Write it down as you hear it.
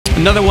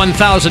Another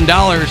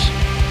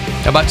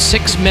 $1,000 about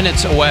 6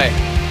 minutes away.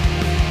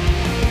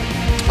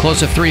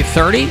 Close to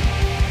 3:30.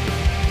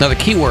 Another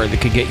keyword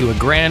that could get you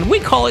 $1,000. We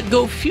call it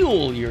go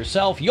fuel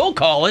yourself. You'll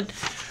call it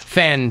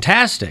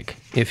fantastic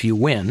if you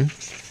win.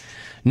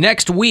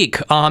 Next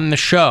week on the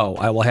show,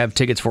 I will have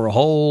tickets for a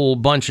whole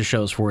bunch of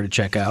shows for you to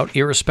check out.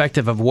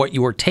 Irrespective of what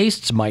your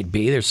tastes might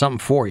be, there's something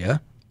for you.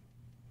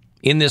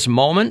 In This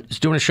Moment is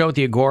doing a show at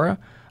the Agora.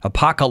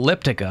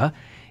 Apocalyptica,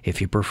 if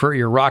you prefer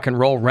your rock and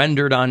roll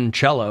rendered on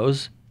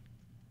cellos.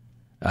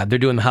 They're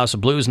doing the House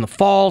of Blues in the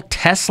fall.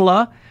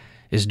 Tesla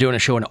is doing a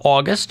show in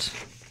August.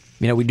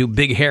 You know, we do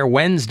Big Hair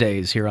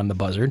Wednesdays here on The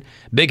Buzzard.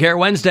 Big Hair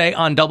Wednesday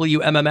on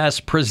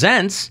WMMS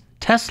presents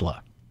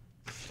Tesla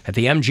at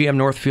the MGM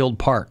Northfield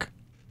Park.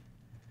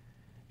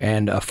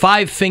 And a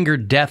 5-finger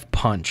death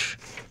punch.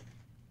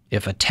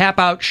 If a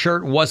tap-out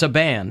shirt was a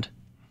band,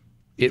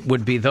 it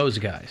would be those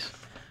guys.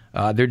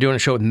 They're doing a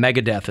show with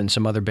Megadeth and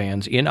some other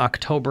bands in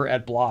October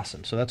at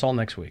Blossom. So that's all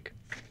next week.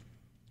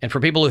 And for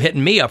people who hit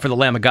me up for the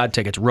Lamb of God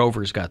tickets,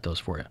 Rover's got those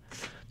for you.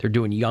 They're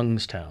doing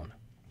Youngstown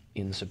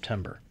in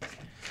September.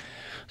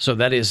 So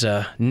that is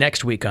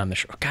next week on the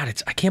show. God,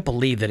 I can't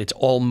believe that it's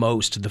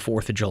almost the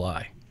 4th of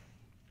July.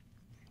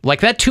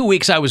 Like that 2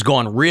 weeks I was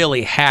gone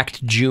really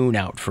hacked June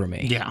out for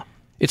me. Yeah.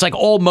 It's like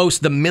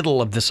almost the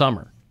middle of the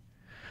summer.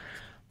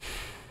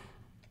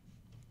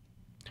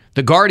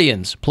 The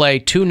Guardians play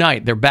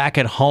tonight. They're back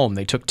at home.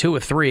 They took 2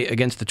 of 3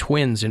 against the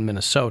Twins in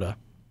Minnesota.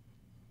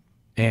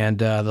 And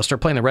they'll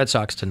start playing the Red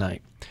Sox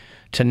tonight.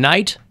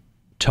 Tonight,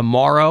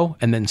 tomorrow,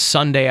 and then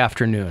Sunday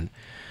afternoon,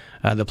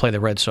 they'll play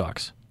the Red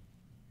Sox.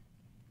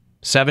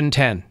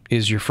 7:10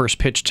 is your first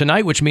pitch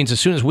tonight, which means as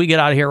soon as we get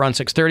out of here around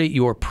 6:30,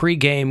 your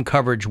pregame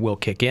coverage will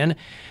kick in.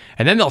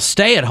 And then they'll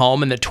stay at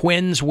home, and the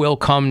Twins will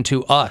come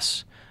to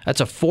us.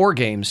 That's a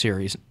 4-game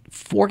series.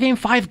 4-game,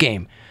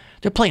 5-game.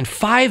 They're playing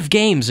 5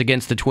 games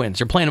against the Twins.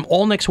 They're playing them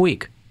all next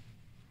week.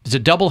 There's a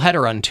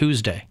doubleheader on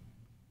Tuesday.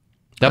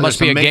 That must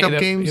be a makeup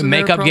games.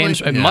 Makeup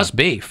games. It must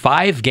be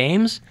 5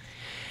 games,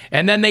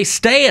 and then they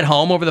stay at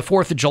home over the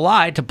 4th of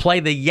July to play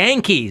the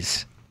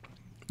Yankees.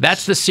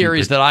 That's the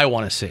series that I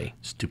want to see.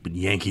 Stupid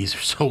Yankees are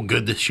so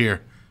good this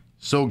year,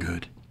 so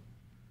good.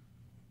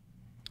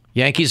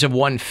 Yankees have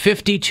won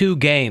 52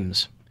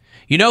 games.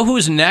 You know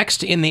who's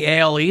next in the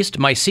AL East?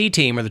 My C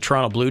team are the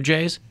Toronto Blue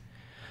Jays.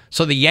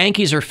 So the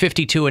Yankees are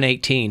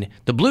 52-18.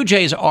 The Blue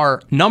Jays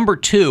are number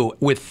 2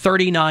 with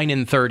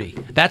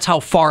 39-30. That's how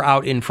far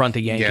out in front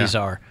the Yankees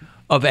are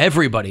of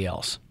everybody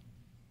else.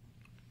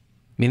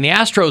 I mean, the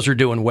Astros are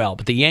doing well,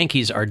 but the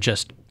Yankees are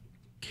just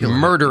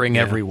murdering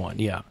everyone.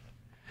 Yeah.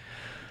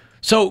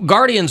 So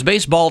Guardians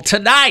baseball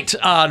tonight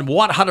on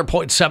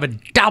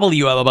 100.7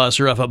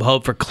 WMMS FM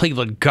Hope for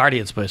Cleveland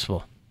Guardians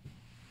baseball.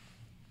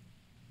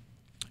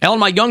 Ellen,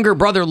 my younger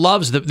brother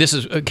loves this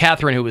is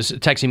Catherine who was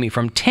texting me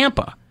from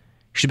Tampa.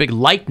 She's a big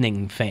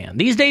Lightning fan.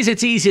 These days,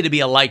 it's easy to be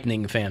a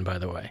Lightning fan, by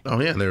the way. Oh,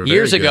 yeah. They were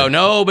Years ago,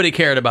 nobody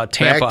cared about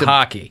Tampa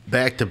hockey.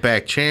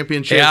 Back-to-back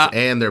championships,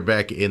 and they're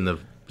back in the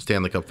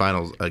Stanley Cup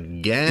Finals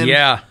again.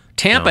 Yeah.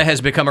 Tampa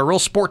has become a real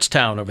sports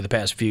town over the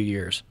past few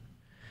years.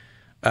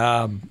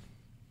 But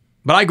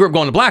I grew up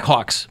going to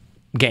Blackhawks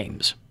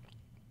games.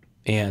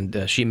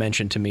 And she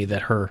mentioned to me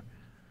that her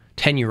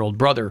 10-year-old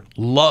brother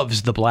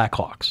loves the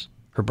Blackhawks.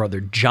 Her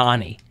brother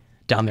Johnny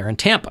down there in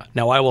Tampa.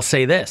 Now, I will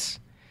say this.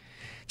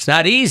 It's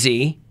not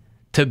easy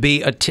to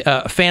be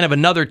a fan of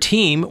another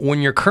team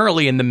when you're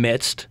currently in the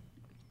midst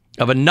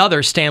of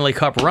another Stanley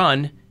Cup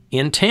run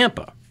in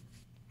Tampa.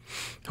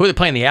 Who are they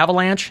playing? The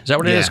Avalanche? Is that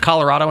what it is?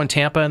 Colorado and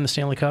Tampa in the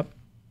Stanley Cup?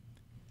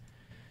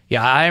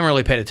 Yeah, I haven't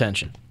really paid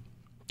attention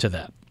to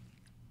that.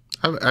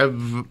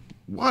 I've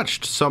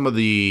watched some of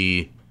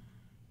the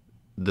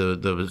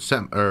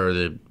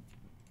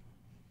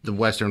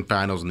Western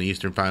Finals and the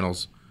Eastern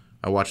Finals.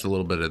 I watched a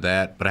little bit of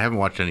that, but I haven't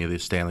watched any of the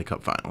Stanley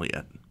Cup Final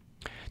yet.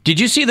 Did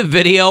you see the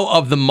video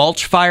of the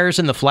mulch fires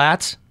in the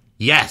flats?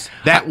 Yes,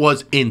 that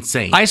was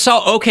insane. I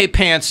saw OK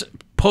Pants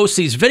post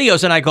these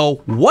videos, and I go,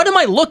 what am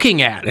I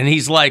looking at? And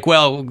he's like,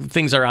 well,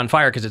 things are on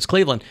fire because it's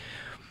Cleveland.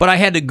 But I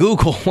had to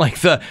Google what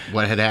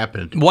had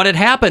happened. What had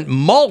happened.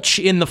 Mulch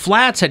in the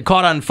flats had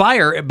caught on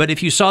fire, but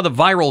if you saw the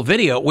viral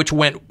video, which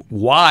went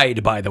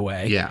wide, by the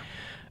way,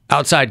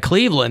 outside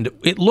Cleveland,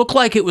 it looked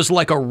like it was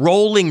like a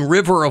rolling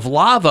river of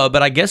lava,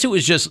 but I guess it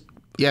was just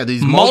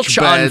these mulch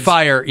on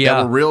fire.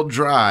 That were real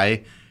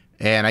dry,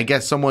 and I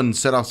guess someone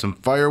set off some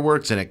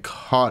fireworks, and it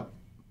caught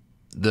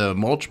the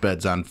mulch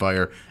beds on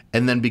fire.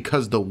 And then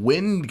because the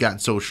wind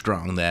got so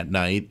strong that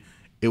night,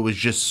 it was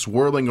just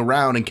swirling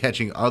around and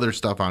catching other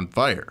stuff on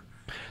fire.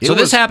 So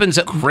this happens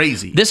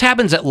crazy. This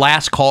happens at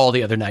last call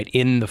the other night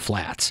in the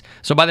flats.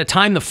 So by the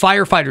time the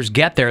firefighters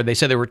get there, they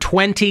said there were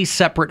 20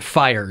 separate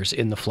fires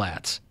in the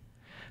flats.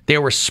 They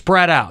were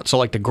spread out. So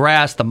like the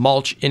grass, the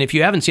mulch, and if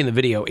you haven't seen the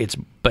video, it's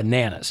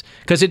bananas.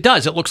 Because it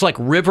does. It looks like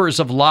rivers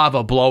of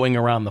lava blowing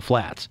around the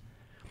flats.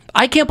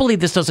 I can't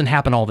believe this doesn't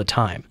happen all the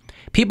time.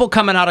 People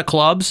coming out of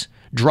clubs,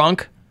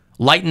 drunk,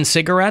 lighting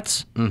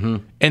cigarettes,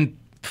 and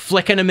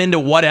flicking them into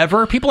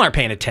whatever. People aren't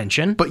paying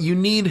attention. But you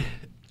need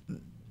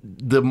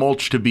the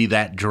mulch to be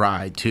that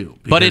dry too.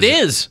 But it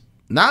is.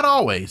 Not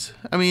always.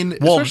 I mean,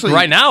 Well, especially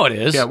right now it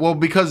is. Yeah, well,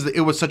 because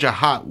it was such a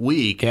hot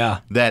week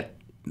that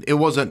it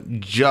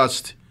wasn't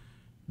just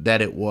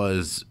that it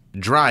was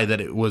dry, that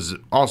it was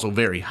also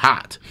very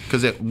hot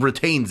because it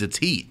retains its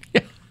heat.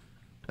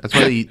 That's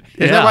why isn't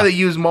that why they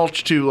use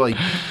mulch to like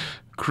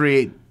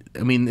create?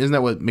 I mean, isn't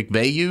that what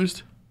McVeigh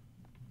used?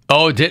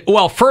 Oh,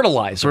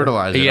 fertilizer.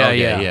 Fertilizer.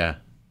 Yeah.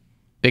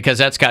 Because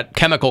that's got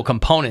chemical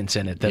components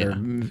in it that are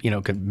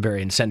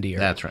very incendiary.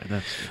 That's right.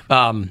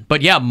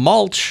 But yeah,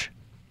 mulch.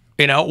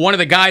 One of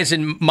the guys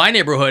in my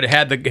neighborhood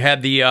had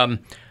the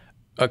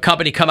a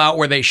company come out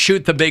where they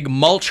shoot the big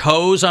mulch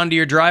hose onto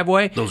your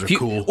driveway. Those are if you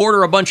cool.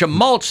 Order a bunch of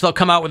mulch, they'll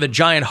come out with a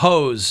giant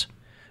hose,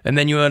 and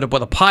then you end up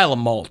with a pile of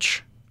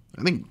mulch.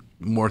 I think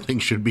more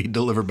things should be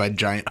delivered by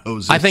giant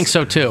hoses. I think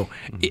so too.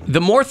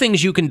 The more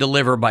things you can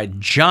deliver by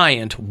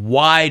giant,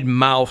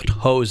 wide-mouthed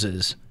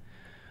hoses,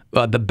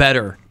 the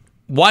better.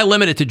 Why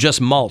limit it to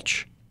just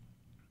mulch?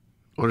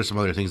 What are some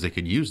other things they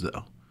could use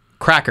though?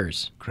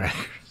 Crackers.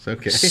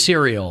 Okay.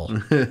 Cereal.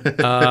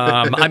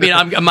 I mean,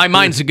 my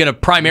mind's going to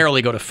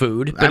primarily go to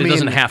food, but it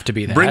doesn't have to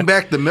be that. Bring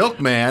back the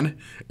milkman,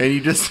 and you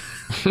just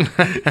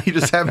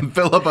have him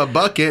fill up a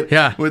bucket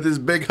with his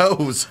big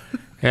hose.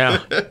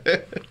 Yeah.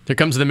 Here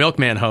comes the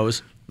milkman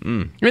hose.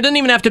 It doesn't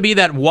even have to be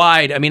that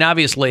wide. I mean,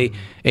 obviously,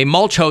 a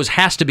mulch hose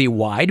has to be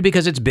wide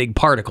because it's big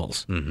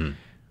particles. It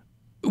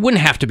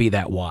wouldn't have to be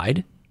that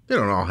wide. They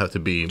don't all have to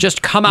be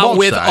just come out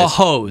with a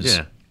hose.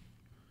 Yeah.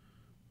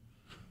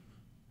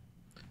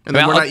 And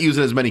then we're not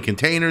using as many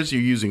containers.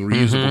 You're using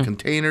reusable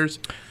containers.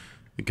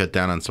 You cut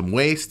down on some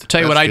waste.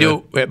 Tell you what I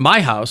do at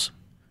my house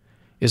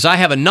is I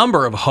have a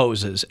number of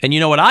hoses, and you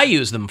know what I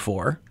use them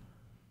for?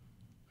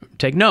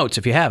 Take notes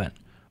if you haven't.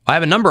 I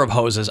have a number of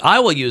hoses. I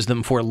will use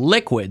them for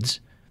liquids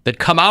that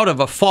come out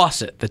of a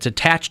faucet that's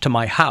attached to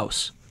my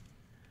house.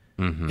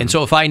 And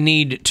so if I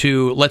need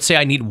to, let's say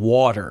I need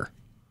water,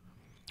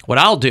 what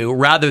I'll do,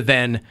 rather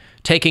than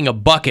taking a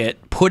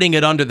bucket, putting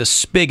it under the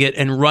spigot,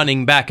 and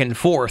running back and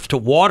forth to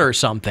water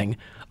something,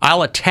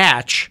 I'll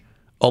attach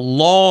a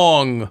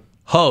long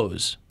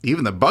hose.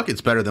 Even the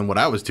bucket's better than what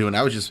I was doing.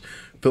 I was just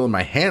filling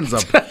my hands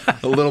up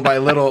a little by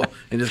little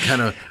and just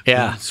kind of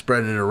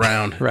spreading it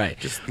around. Right.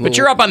 But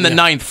you're up on the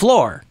 9th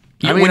floor.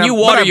 When you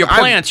water your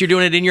plants, you're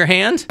doing it in your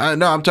hand?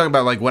 No, I'm talking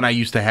about like when I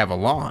used to have a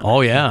lawn. Oh,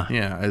 yeah.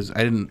 Yeah.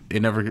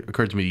 It never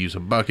occurred to me to use a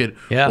bucket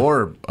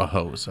or a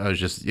hose. I was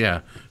just,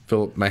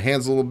 fill up my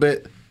hands a little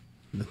bit,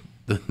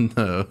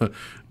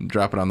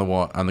 drop it on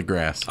the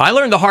grass. I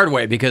learned the hard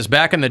way because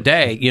back in the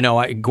day,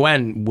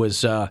 Gwen was,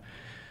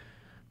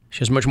 she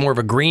has much more of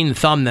a green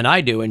thumb than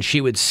I do, and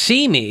she would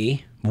see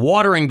me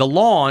watering the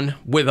lawn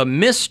with a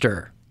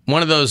mister,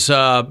 one of those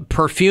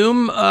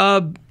perfume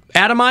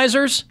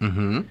atomizers.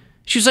 Mm-hmm.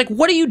 She was like,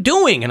 "What are you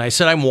doing?" And I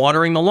said, "I'm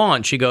watering the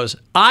lawn." She goes,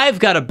 "I've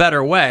got a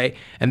better way."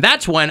 And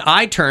that's when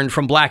I turned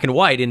from black and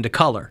white into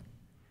color.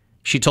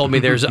 She told me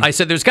I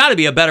said, "There's got to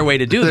be a better way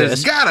to do this."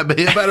 There's got to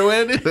be a better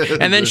way to do this.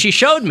 And then she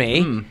showed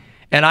me,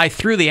 and I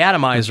threw the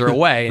atomizer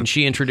away, and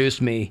she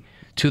introduced me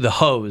to the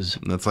hose.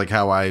 That's like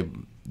how I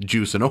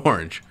juice an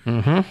orange.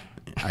 Mm-hmm.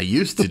 I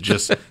used to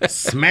just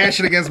smash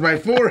it against my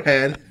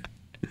forehead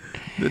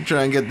to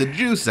try and get the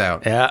juice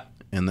out. Yeah.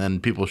 And then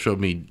people showed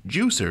me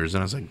juicers, and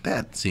I was like,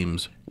 that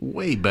seems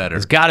way better.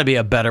 There's got to be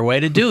a better way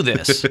to do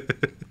this.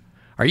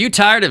 Are you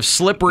tired of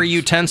slippery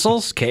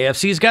utensils?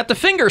 KFC's got the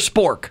finger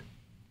spork.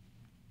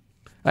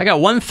 I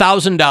got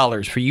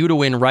 $1,000 for you to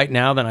win right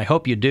now, then I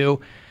hope you do.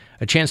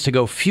 A chance to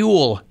go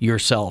fuel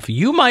yourself.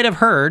 You might have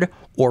heard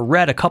or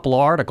read a couple of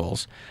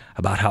articles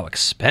about how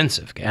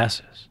expensive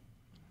gas is.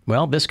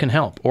 Well, this can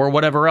help, or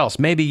whatever else.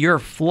 Maybe you're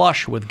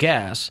flush with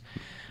gas,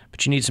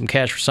 but you need some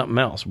cash for something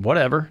else.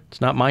 Whatever. It's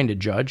not mine to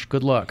judge.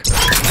 Good luck.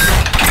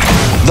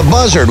 The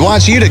Buzzard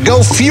wants you to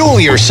go fuel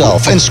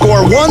yourself and score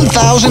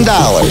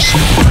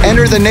 $1,000.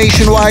 Enter the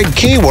nationwide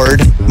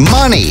keyword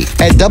money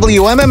at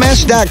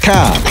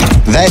WMMS.com.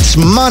 That's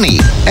money.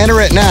 Enter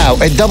it now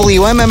at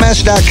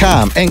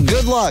WMMS.com. And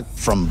good luck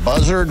from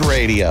Buzzard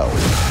Radio.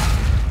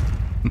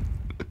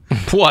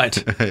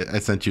 What? I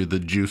sent you the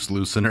juice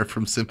loosener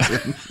from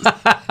Simpsons.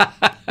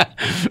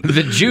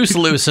 The juice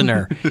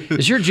loosener.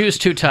 Is your juice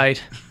too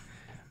tight?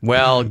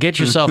 Well, get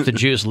yourself the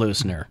juice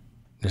loosener.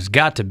 There's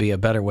got to be a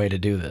better way to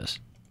do this.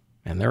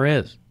 And there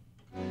is.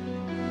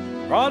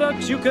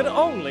 Products you could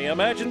only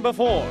imagine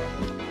before.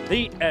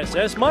 The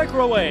SS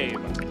Microwave.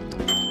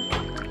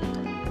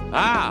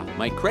 Ah,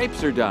 my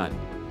crepes are done.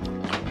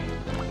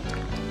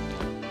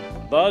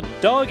 The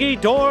Doggy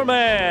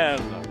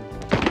Doorman.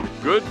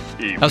 Good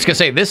evening. I was going to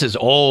say, this is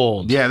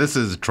old. Yeah, this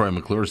is Troy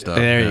McClure stuff.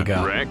 There you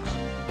go. Rex.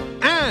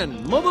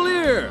 And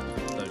Mobilier,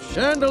 the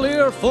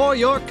chandelier for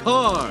your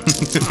car.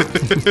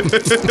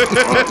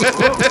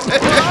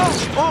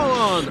 Hold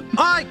on,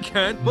 I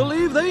can't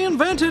believe they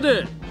invented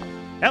it.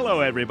 Hello,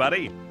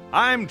 everybody.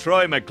 I'm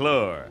Troy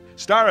McClure,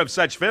 star of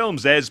such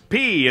films as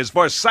P is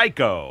for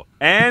Psycho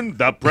and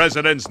The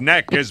President's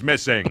Neck is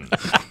Missing.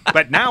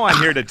 But now I'm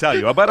here to tell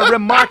you about a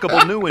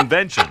remarkable new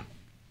invention.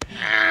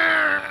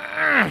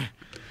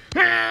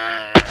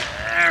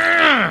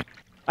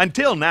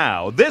 Until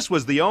now, this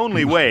was the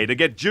only way to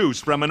get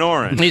juice from an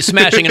orange. He's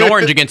smashing an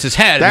orange against his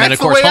head, and then of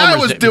That's course the way I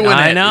Homer's was doing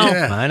I it. know,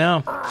 Yeah. I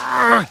know.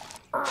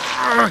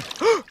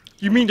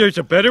 You mean there's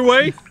a better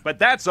way? But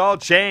that's all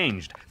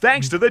changed,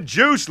 thanks to the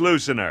juice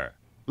loosener.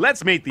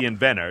 Let's meet the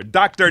inventor,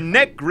 Dr.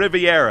 Nick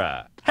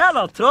Riviera.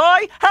 Hello,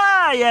 Troy.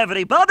 Hi,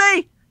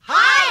 everybody.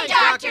 Hi,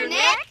 Dr.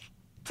 Nick.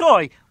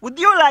 Troy, would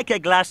you like a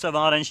glass of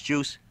orange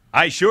juice?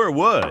 I sure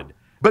would.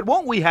 But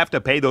won't we have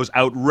to pay those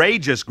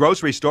outrageous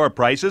grocery store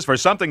prices for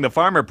something the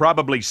farmer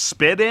probably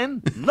spit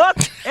in?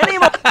 Not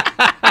anymore.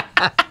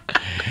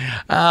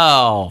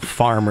 Oh,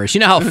 farmers.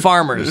 You know how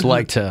farmers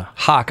like to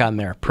hawk on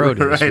their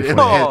produce. Right,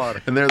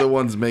 before- and they're the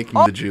ones making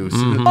the juice.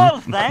 All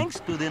thanks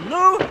to the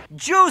new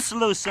juice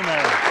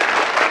loosener.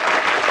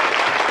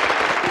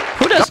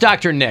 Who does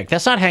Dr. Nick?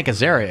 That's not Hank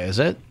Azaria, is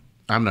it?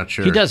 I'm not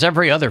sure. He does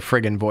every other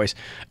friggin' voice.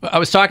 I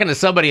was talking to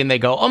somebody and they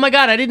go, "Oh my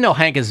God, I didn't know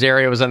Hank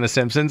Azaria was on The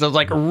Simpsons." I was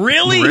like,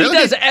 really? He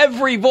does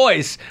every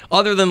voice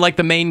other than like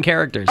the main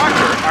characters.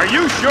 Doctor, are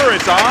you sure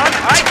it's on?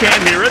 I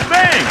can't hear a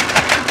thing.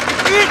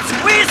 It's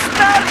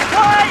whisper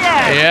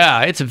quiet.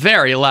 Yeah, it's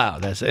very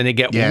loud. And they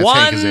get Hank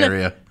one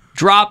Azaria.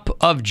 drop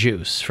of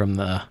juice from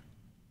the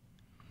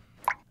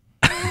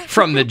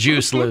from the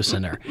juice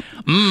loosener.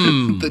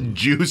 The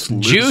juice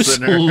loosener. Juice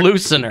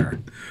loosener.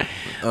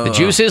 The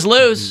juice is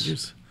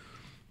loose.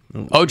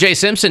 O.J.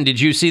 Simpson,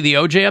 did you see the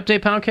O.J. update,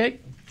 Poundcake?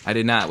 I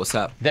did not. What's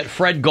up? That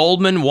Fred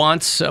Goldman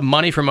wants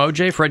money from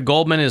O.J. Fred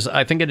Goldman is,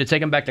 I think, going to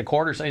take him back to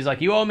court or something. He's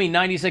like, you owe me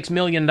 $96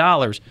 million.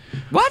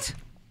 What?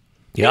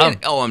 Yeah. He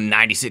didn't owe him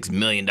 $96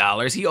 million.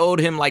 He owed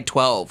him like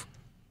 12.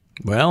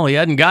 Well, he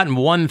hadn't gotten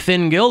one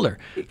thin gilder.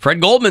 Fred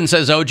Goldman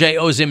says O.J.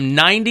 owes him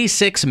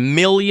 $96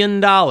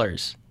 million.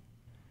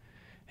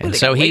 And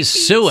so he's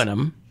suing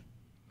him.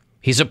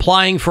 He's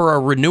applying for a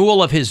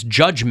renewal of his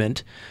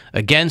judgment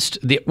against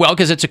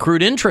because it's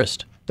accrued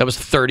interest. That was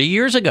 30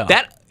 years ago.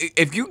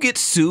 If you get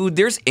sued,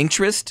 there's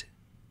interest.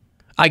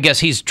 I guess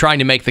he's trying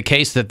to make the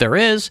case that there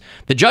is.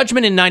 The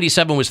judgment in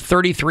 97 was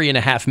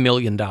 $33.5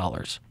 million.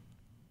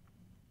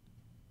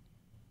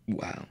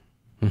 Wow.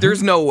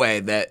 There's no way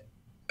that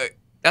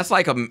that's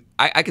like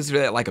I consider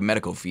that like a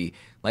medical fee.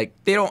 Like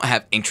they don't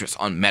have interest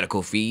on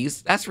medical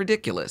fees. That's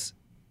ridiculous.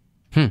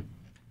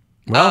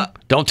 Well,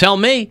 don't tell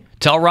me.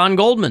 Tell Ron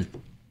Goldman.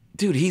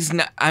 Dude, he's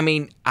not. I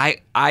mean,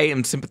 I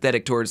am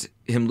sympathetic towards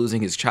him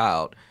losing his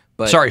child.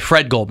 But Sorry,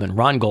 Fred Goldman.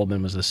 Ron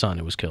Goldman was the son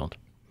who was killed.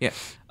 yeah.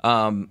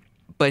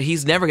 But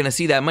he's never gonna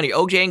see that money.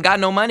 OJ ain't got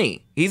no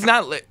money. He's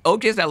not.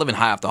 OJ's not living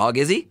high off the hog,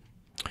 is he?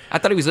 I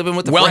thought he was living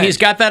with the Well, friend. he's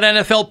got that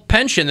NFL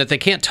pension that they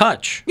can't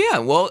touch. Yeah.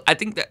 Well, I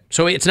think that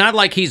So it's not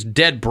like he's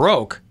dead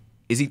broke.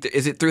 is it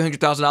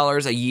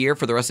 $300,000 a year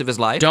for the rest of his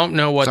life? Don't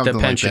know what Something the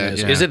like pension that,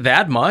 is. yeah. Is it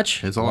that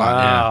much? It's a lot,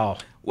 Wow.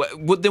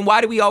 Well, then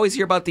why do we always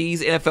hear about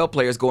these NFL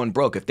players going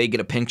broke if they get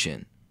a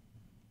pension?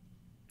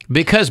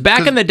 Because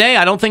back in the day,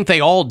 I don't think they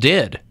all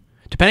did.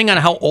 Depending on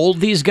how old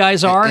these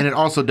guys are. And it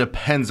also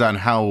depends on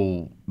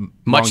how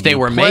Much long they you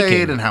were played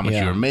making. and how much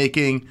Yeah. you were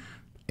making.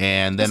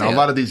 And then a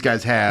lot of these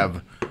guys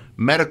have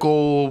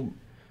medical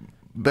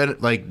they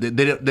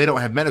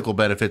don't have medical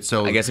benefits,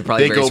 so I guess it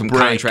probably they varies go from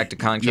break. contract to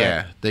contract.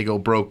 Yeah, they go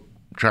broke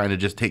trying to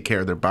just take care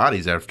of their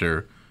bodies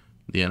after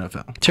the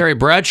NFL. Terry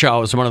Bradshaw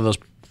was one of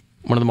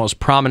the most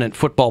prominent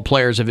football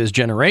players of his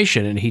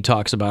generation, and he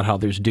talks about how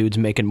there's dudes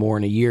making more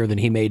in a year than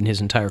he made in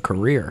his entire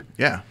career.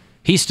 Yeah.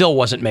 He still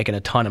wasn't making a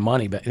ton of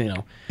money, but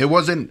It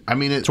wasn't, I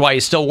mean, that's why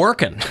he's still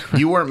working.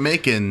 you weren't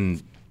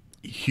making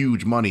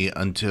huge money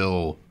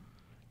until,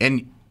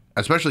 and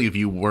especially if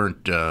you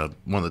weren't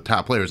one of the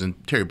top players, and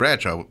Terry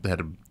Bradshaw had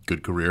a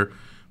good career,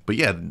 but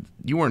yeah,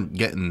 you weren't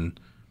getting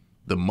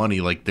the money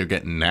like they're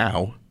getting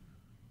now.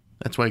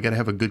 That's why you got to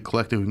have a good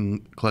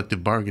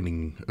collective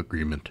bargaining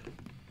agreement.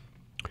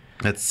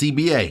 That's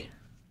CBA.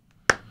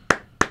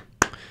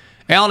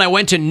 Alan, I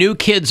went to New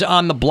Kids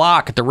on the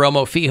Block at the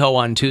Romo Fijo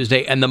on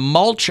Tuesday, and the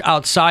mulch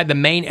outside the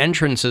main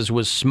entrances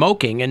was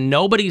smoking, and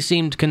nobody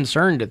seemed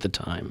concerned at the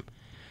time.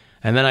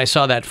 And then I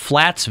saw that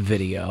Flats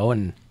video,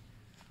 and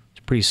it's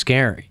pretty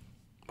scary.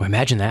 Well,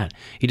 imagine that.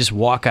 You just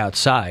walk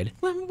outside.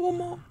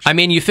 I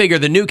mean, you figure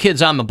the New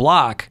Kids on the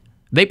Block,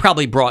 they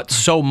probably brought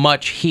so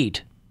much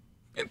heat.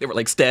 They were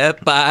like,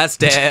 step by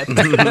step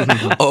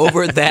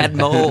over that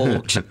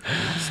mulch.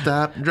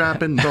 Stop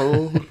dropping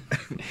bowl.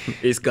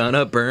 It's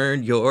gonna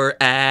burn your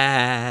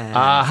ass.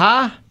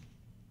 Uh-huh.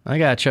 I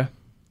gotcha.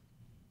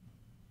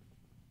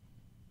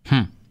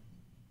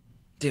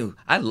 Dude,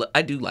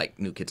 I do like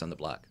New Kids on the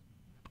Block.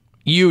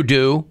 You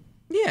do.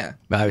 Yeah.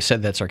 I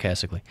said that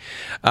sarcastically.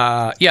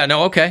 Yeah,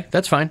 no, okay.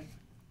 That's fine.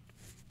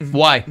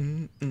 Why? I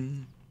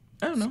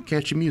don't know.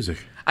 Catchy music.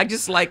 I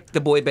just like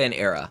the boy band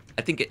era.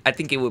 I think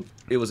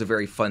it was a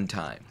very fun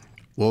time.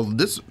 Well,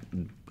 this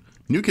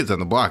New Kids on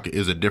the Block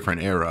is a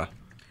different era.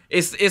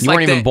 It's You like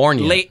weren't even the born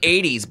yet. late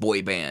 80s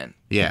boy band.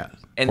 Yeah.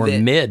 And Or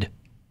then, mid.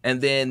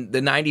 And then the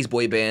 90s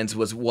boy bands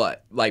was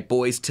what? Like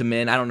Boys to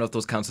Men. I don't know if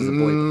those counts as a boy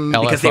Mm,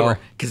 band. LFO.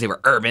 Because they were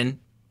urban.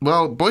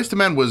 Well, Boyz II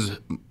Men was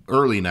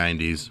early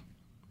 90s.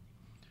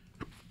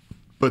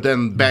 But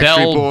then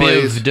Belle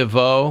Biv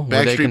DeVoe.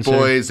 Backstreet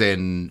Boys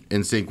and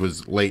NSYNC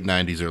was late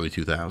 90s, early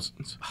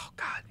 2000s. Oh,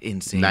 God.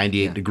 NSYNC.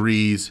 98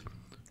 Degrees.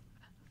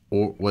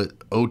 Or what?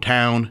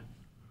 O-Town.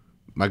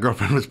 My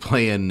girlfriend was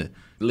playing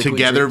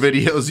Together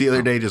videos the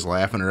other day, just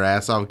laughing her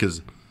ass off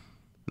because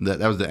that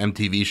was the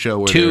MTV show.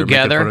 Where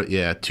Together?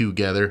 Yeah,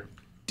 Together.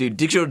 Dude,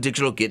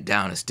 Digital Get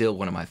Down is still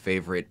one of my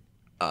favorite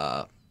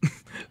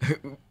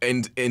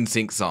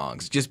NSYNC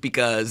songs just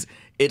because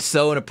it's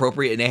so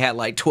inappropriate and they had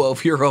like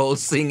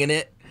 12-year-olds singing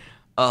it.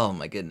 Oh,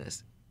 my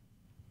goodness.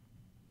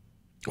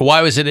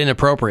 Why was it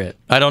inappropriate?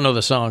 I don't know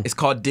the song. It's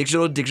called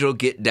Digital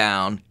Get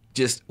Down.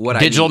 Just what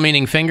Digital I need.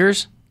 meaning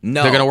fingers?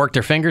 No. They're going to work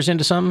their fingers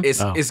into something?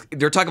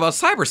 They're talking about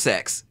cyber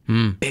sex.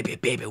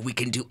 Baby, we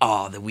can do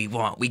all that we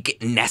want. We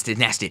getting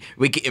nasty.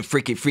 We getting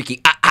freaky.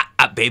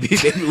 Baby, we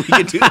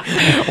can do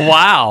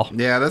Wow.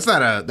 Yeah,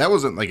 that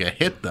wasn't like a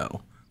hit,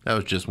 though. That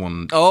was just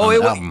one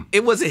album.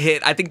 It was a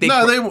hit. I think that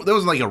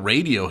wasn't like a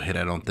radio hit,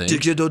 I don't think.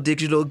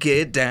 Digital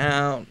Get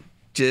Down.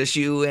 Just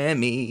you and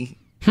me.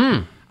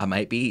 I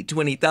might be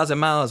 20,000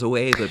 miles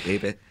away, but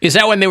baby. Is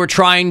that when they were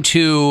trying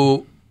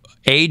to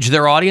age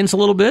their audience a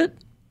little bit?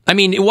 I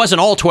mean, it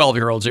wasn't all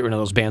 12-year-olds that were into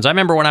those bands. I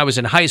remember when I was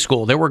in high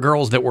school, there were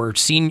girls that were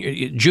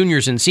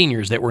juniors and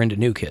seniors that were into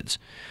New Kids.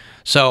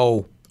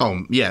 So...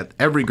 Oh, yeah.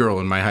 Every girl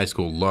in my high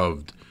school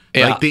loved...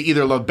 Yeah. Like, they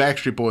either loved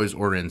Backstreet Boys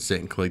or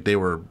NSYNC. Like, they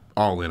were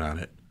all in on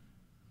it.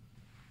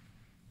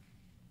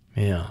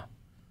 Yeah.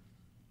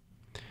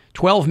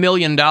 $12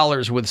 million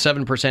with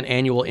 7%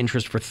 annual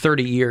interest for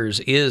 30 years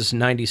is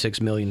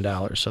 $96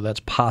 million. So that's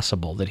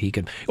possible that he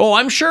could... Oh,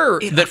 I'm sure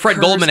that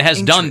Fred Goldman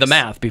has done the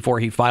math before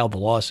he filed the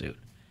lawsuit.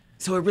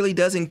 So it really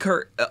does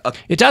incur...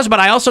 It does, but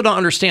I also don't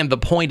understand the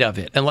point of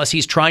it, unless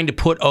he's trying to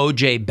put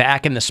OJ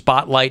back in the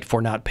spotlight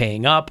for not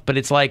paying up. But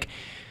it's like...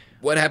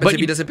 What happens if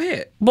he doesn't pay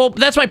it? Well,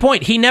 that's my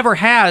point. He never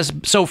has.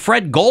 So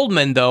Fred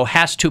Goldman, though,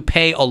 has to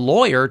pay a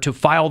lawyer to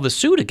file the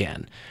suit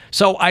again.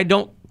 So I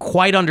don't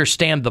quite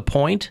understand the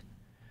point.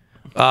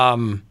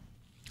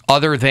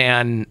 Other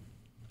than...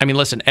 I mean,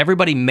 listen,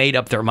 everybody made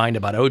up their mind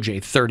about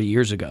OJ 30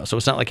 years ago, so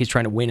it's not like he's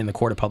trying to win in the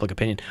court of public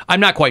opinion. I'm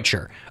not quite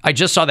sure. I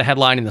just saw the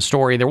headline in the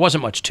story. There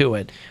wasn't much to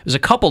it. It was a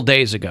couple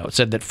days ago. It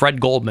said that Fred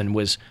Goldman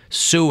was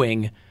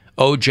suing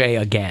OJ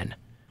again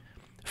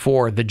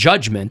for the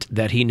judgment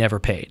that he never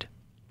paid.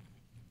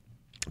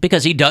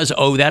 Because he does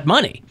owe that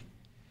money.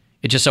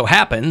 It just so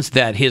happens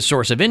that his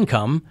source of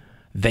income,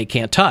 they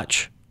can't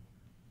touch.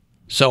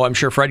 So I'm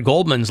sure Fred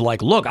Goldman's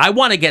like, look, I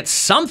want to get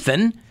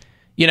something.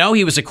 You know,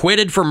 he was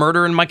acquitted for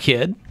murdering my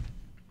kid.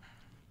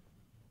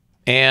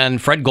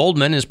 And Fred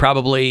Goldman is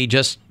probably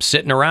just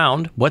sitting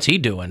around. What's he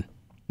doing?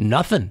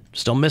 Nothing.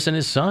 Still missing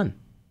his son.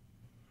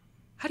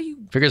 How do you...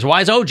 Figures,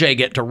 why does OJ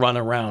get to run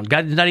around?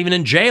 Guy's not even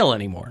in jail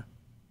anymore.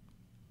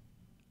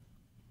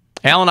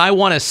 Alan, I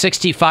won a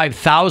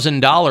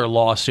 $65,000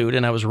 lawsuit,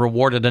 and I was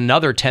rewarded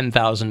another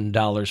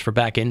 $10,000 for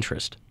back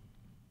interest.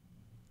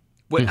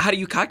 How do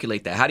you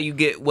calculate that? How do you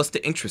get... What's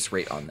the interest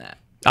rate on that?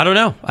 I don't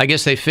know. I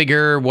guess they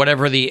figure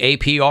whatever the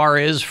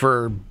APR is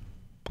for,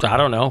 I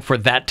don't know, for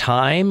that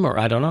time, or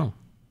I don't know.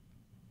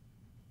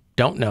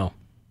 Don't know.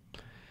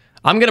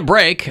 I'm going to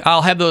break.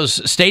 I'll have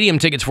those stadium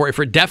tickets for you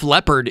for Def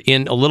Leppard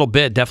in a little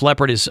bit. Def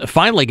Leppard is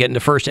finally getting to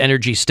First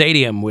Energy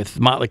Stadium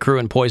with Motley Crue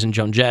and Poison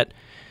Joan Jett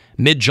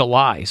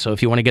mid-July. So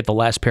if you want to get the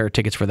last pair of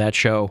tickets for that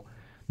show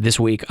this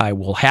week, I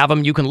will have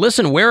them. You can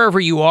listen wherever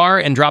you are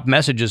and drop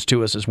messages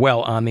to us as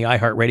well on the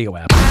iHeartRadio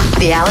app.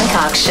 The Alan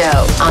Cox Show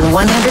on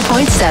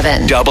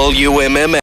 100.7 WMMS.